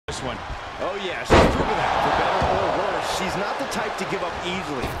this one. Oh yeah, she's proven that. For better or worse, she's not the type to give up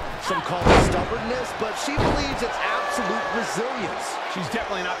easily. Some call it stubbornness, but she believes it's absolute resilience. She's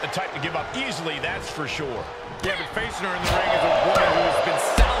definitely not the type to give up easily, that's for sure. Yeah, but facing her in the ring is a woman who has been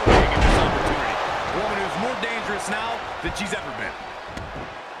salivating in this opportunity. A woman who's more dangerous now than she's ever been.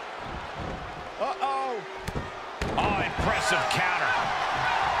 Uh-oh. Oh, impressive counter.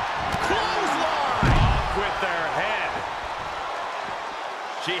 Clothesline! Off with their head.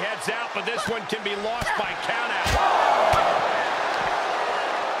 She heads out, but this one can be lost by countout.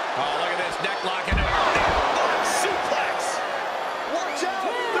 Oh, look at this neck lock into it. Suplex. Watch out!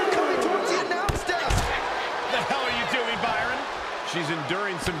 They're coming towards the announce desk. The hell are you doing, Byron? She's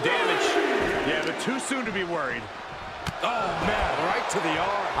enduring some damage. Yeah, but too soon to be worried. Oh, man, right to the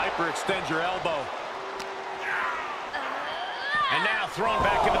arm. Hyperextend your elbow. And now thrown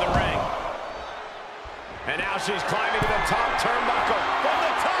back into the ring. And now she's climbing to the top turnbuckle. From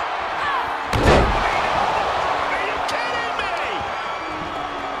the top. Are you kidding me?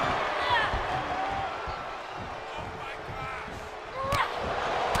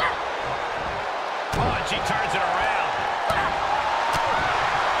 Oh, and she turns it around.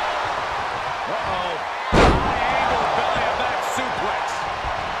 Uh-oh. High angle belly back suplex.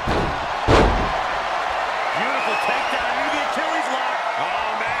 Beautiful takedown into the Achilles lock. Oh,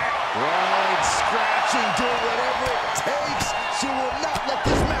 man. Right, scratching, doing whatever it takes. She will not let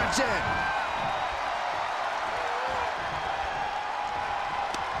this match end.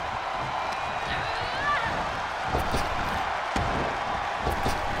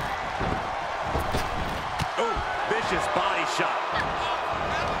 Oh, vicious body shot.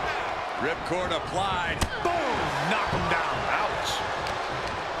 Ripcord applied. Boom! Knock him down. Ouch.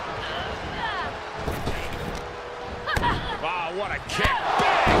 Wow, what a kick.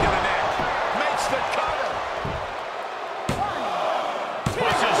 Bang to the neck. Makes the cover.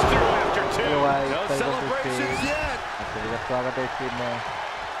 Pushes through after two. No celebrations yet.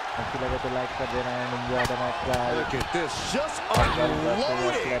 Look at this, just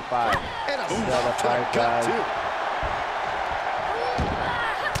unloading. And a stop to the gut, too.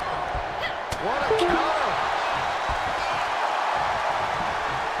 What a counter.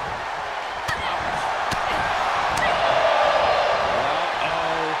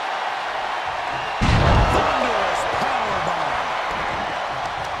 Thunderous powerbomb.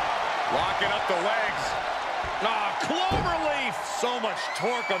 Locking up the legs. Ah, cloverleaf. So much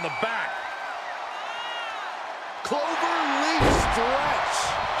torque on the back. Cloverleaf stretch.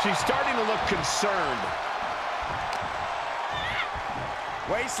 She's starting to look concerned.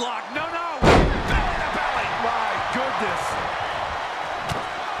 Waistlock. No, no. Belly to belly. My goodness.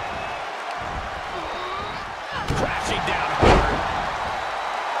 Crashing down hard.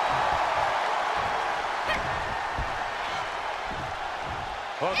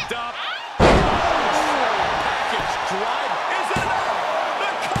 Hooked up. Package drive. Is it enough? The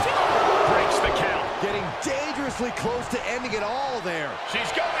cover breaks the count. Getting dangerously close to ending it all there.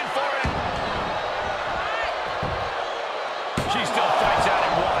 She's going for it. She still fights out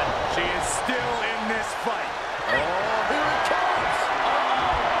in one. She is still in this fight. Oh, here it comes.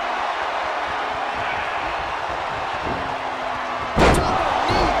 Double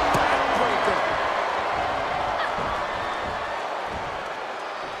knee backbreaker.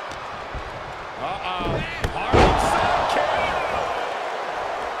 Harlem sidekick.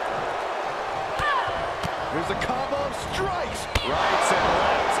 Here's a combo of strikes. Rights and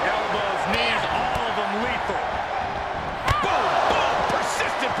lefts, elbows, knees, all of them lethal. Boom, boom,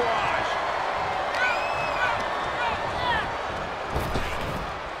 persistent barrage.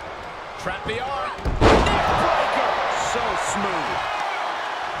 Trap the arm. Neck breaker. So smooth.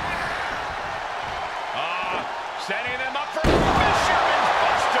 Setting them up for Fisherman's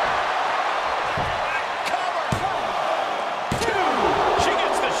Buster. Cover. Two. She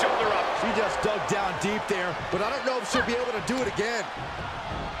gets the shoulder up. She just dug down deep there, but I don't know if she'll be able to do it again.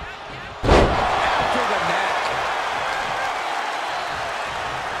 After the neck.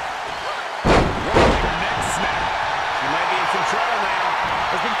 Rolling neck snap. She might be in some trouble now.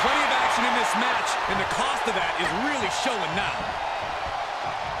 There's been plenty of action in this match, and the cost of that is really showing now.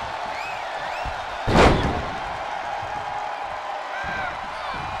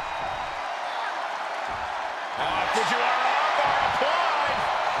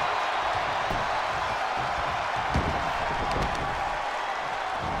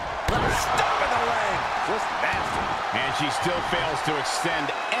 And she still fails to extend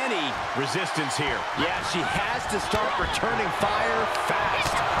any resistance here. Yeah, she has to start returning fire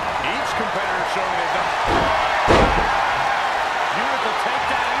fast. Each competitor showing enough. Beautiful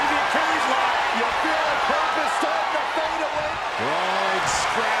takedown into the Achilles lock. You feel like hope is starting to fade away. Rolling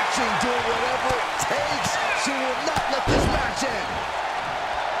scratch watching, doing whatever it takes. She will not let this match end.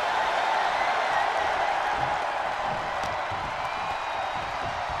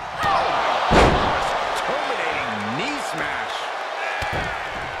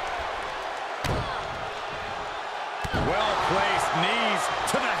 Well-placed knees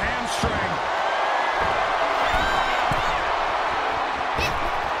to the hamstring.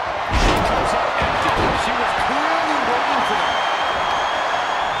 She comes up empty. She was clearly waiting for that.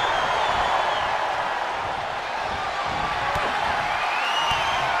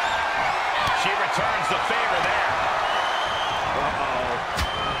 She returns the favor there. Uh-oh.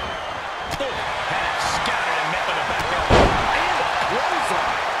 Half scattered and met with a back elbow. And a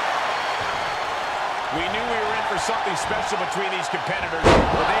clothesline. We knew we were in for something special between these competitors,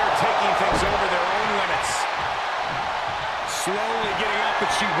 but they are taking things over their own limits. Slowly getting up,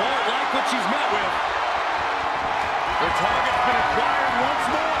 but she won't like what she's met with. The target's been acquired once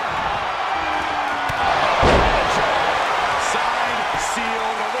more. Signed,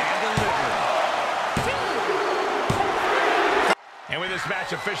 sealed, and delivered. And with this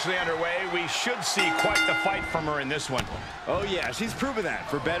match officially underway, we should see quite the fight from her in this one. Oh yeah, she's proven that.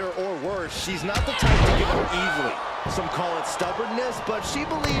 For better or worse, she's not the type to give up easily. Some call it stubbornness, but she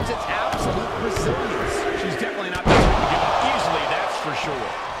believes it's absolute resilience. She's definitely not the type to give up easily, that's for sure.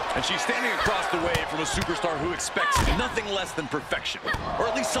 And she's standing across the way from a superstar who expects nothing less than perfection, or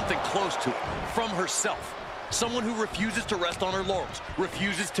at least something close to it, from herself. Someone who refuses to rest on her laurels,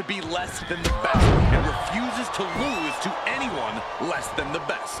 refuses to be less than the best, and refuses to lose to anyone less than the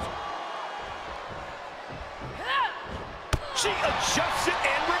best. She adjusts it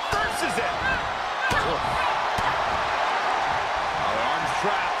and reverses it. Oh, the arm's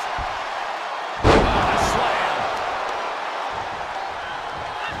trapped. Oh, a slam.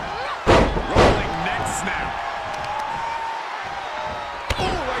 Rolling neck snap. Oh,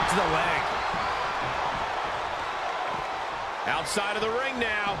 right to the leg. Outside of the ring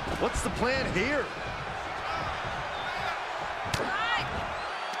now. What's the plan here?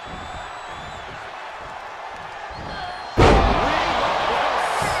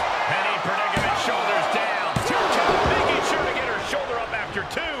 Penny predicament, shoulders down. 2 count, making sure to get her shoulder up after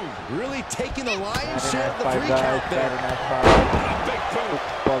 2. Really taking the lion's Very share of the nice 3 fight, count guys. there. Very nice fight. A big boot.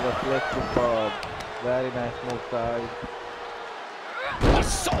 For the flex superb. Very nice move, guys.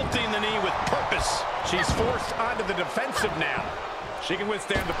 Assaulting the knee with purpose. She's forced onto the defensive now. She can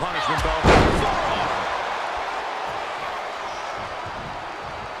withstand the punishment, though.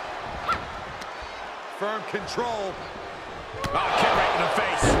 Firm control. Oh, kick right in the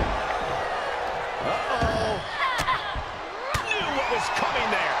face. Uh-oh. Knew what was coming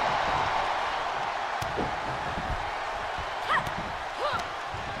there.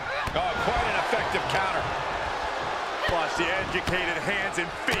 Oh, quite an effective counter. Watch the educated hands and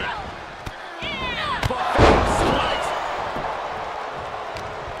feet. Buffalo slice.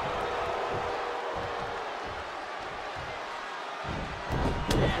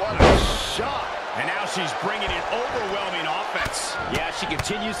 What a shot. And now she's bringing in overwhelming offense. Yeah, she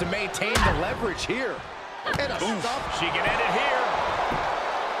continues to maintain the leverage here. And a stop. She can end it here.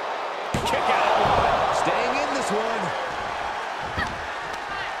 Kick out. Staying in this one.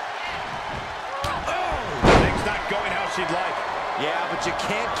 Oh, things not going how she'd like. Yeah, but you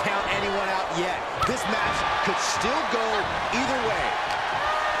can't count anyone out yet. This match could still go either way.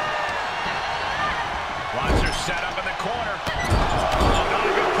 Watch her set up in the corner. Oh, not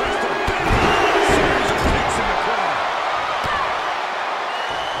a good place to be. Series of kicks in the corner.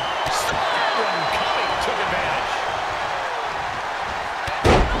 Someone coming took advantage.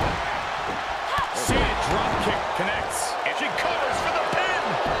 See it, drop kick connects. And she covers for the pin.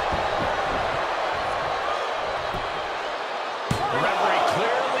 The referee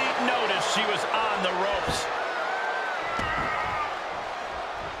clearly noticed she was on the ropes.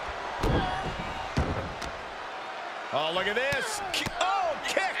 Oh, look at this. Oh,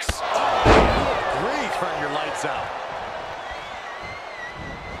 kicks. Oh, good grief. Turn your lights out.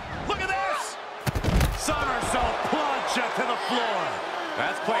 Look at this. Somersault plunge to the floor.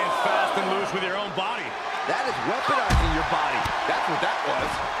 That's playing fast and loose with your own body. That is weaponizing your body. That's what that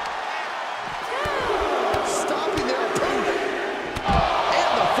was. Stopping their opponent.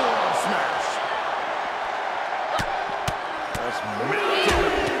 And the forearm smash. Just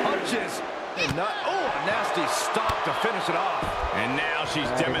mounting punches. And not, oh, a nasty stop to finish it off. And now she's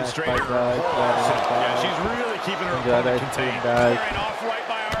Very demonstrating nice fight, her guys. whole Very nice arsenal. fight. Yeah, she's really keeping her Enjoy opponent that stream, contained. guys. Carrying off right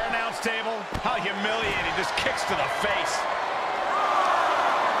by our announce table. How humiliating. Just kicks to the face.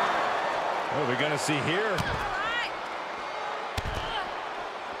 What are we going to see here?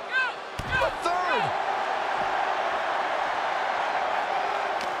 A third.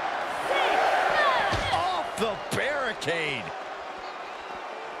 the barricade.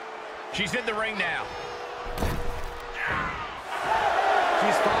 She's in the ring now.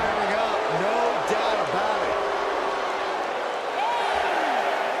 She's firing up, no doubt about it.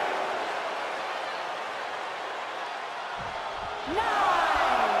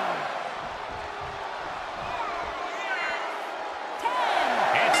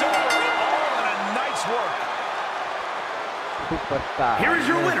 It's over. Oh, and a nice work. Superstar. Here is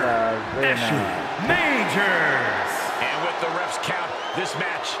your winner, Ashley Majors. And with the ref's count, this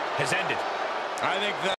match has ended. I think that